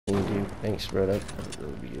dude. Thanks, bro. That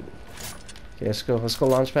would be good. Okay, let's go. Let's go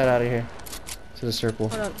launch pad out of here. To the circle.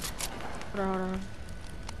 Hold on. Hold on, hold on.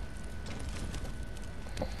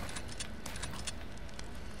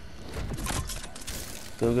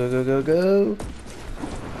 Go, go, go, go, go.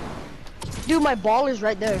 Dude, my ball is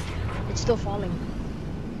right there. It's still falling.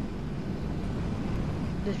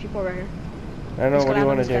 There's people right here. I know. What do you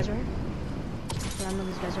want to do? Right here. Land on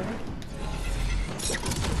these guys right here.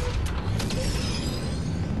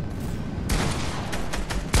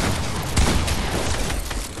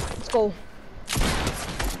 Let's go.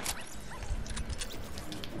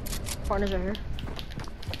 Partners right here.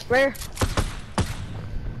 Where?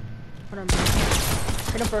 Hold on, bro.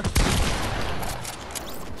 Hit him for.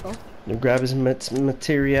 Go. You grab his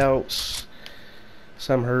materials.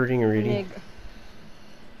 So I'm hurting already.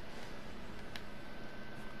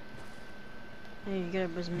 Hey, you get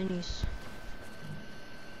up his minis.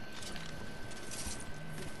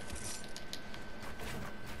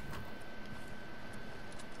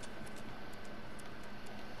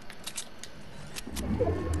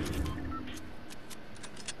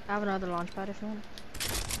 I have another launch pad if you want.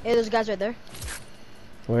 Hey, there's guys right there.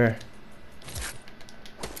 Where?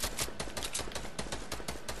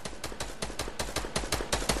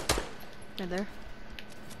 Right there.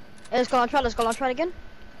 Hey, let's go launch pad. Let's go launch pad again.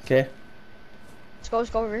 Okay. Let's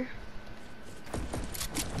go over here.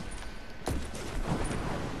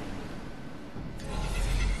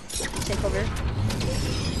 Take over here.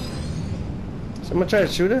 Someone try to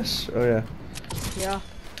shoot us? Oh yeah. Yeah.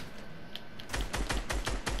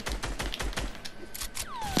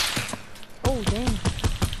 Oh dang.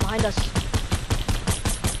 Behind us.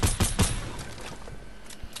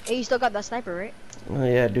 Hey, you still got that sniper, right? Oh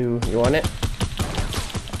yeah, dude. You want it?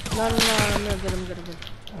 No, I'm good, I'm good.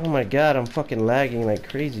 Oh my god, I'm fucking lagging like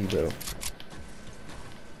crazy, bro.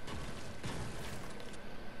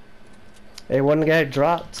 Hey, one guy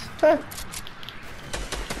dropped. Huh.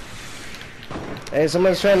 Hey,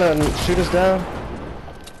 someone's trying to shoot us down.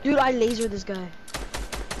 Dude, I lasered this guy.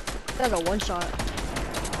 That got one shot.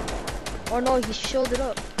 Oh no, he shielded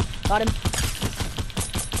up. Got him.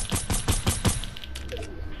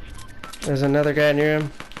 There's another guy near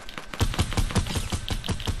him.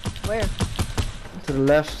 Where? To the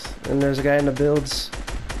left, and there's a guy in the builds.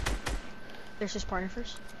 There's his partner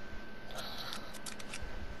first.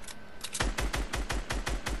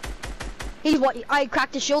 He's what? I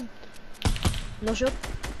cracked his shield. No shield.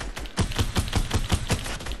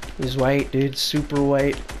 He's white, dude. Super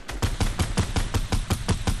white.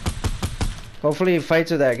 Hopefully he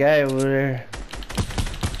fights with that guy over there.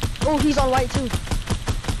 Oh, he's on white too.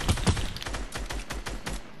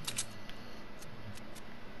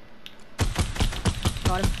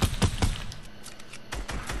 Got him.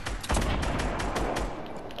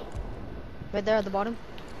 Right there at the bottom.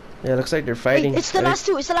 Yeah, looks like they're fighting. Hey, it's the last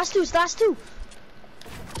two. It's the last two. It's the last two.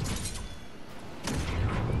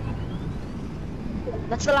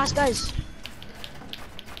 That's the last guys.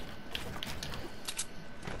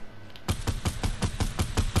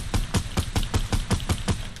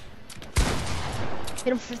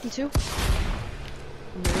 Hit him for 52.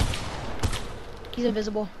 He's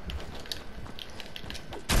invisible.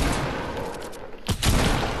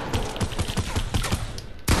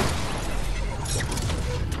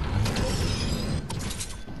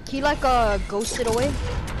 He like ghosted away.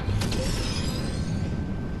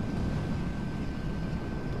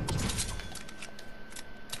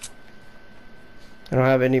 I don't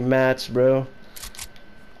have any mats, bro.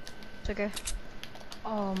 It's okay.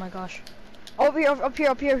 Oh my gosh. Over here, up here,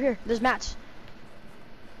 up here, up here. There's mats.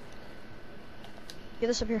 Get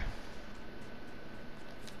this up here.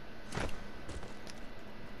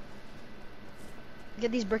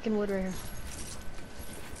 Get these brick and wood right here.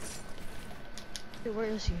 Dude, where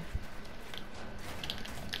is he?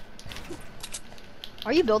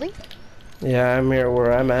 Are you building? Yeah, I'm here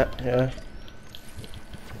where I'm at, yeah.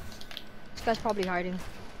 This guy's probably hiding.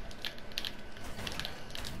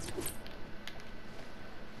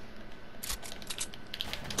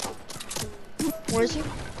 Where is he?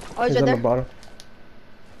 Oh, he's right on there. the bottom.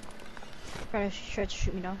 Try to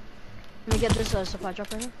shoot me down. Let me get this supply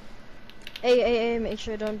drop right here. Hey, make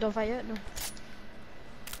sure don't fight yet. No.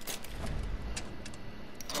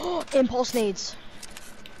 Impulse nades.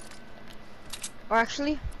 Or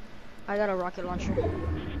actually, I got a rocket launcher.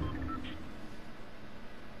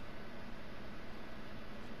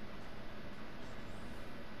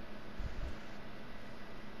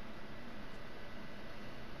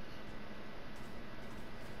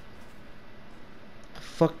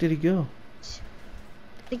 Fuck did he go?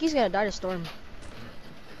 I think he's gonna die to storm.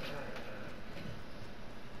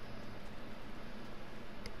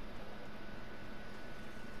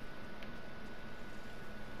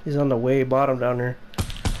 He's on the way bottom down there.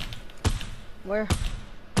 Where?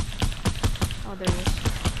 Oh, there he is.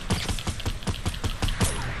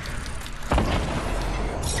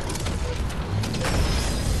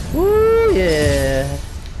 Woo, yeah.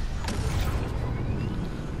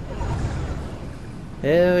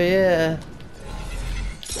 Hell yeah.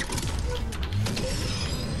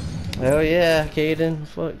 Hell yeah, Caden.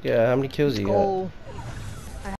 Fuck yeah. How many kills you got? Go.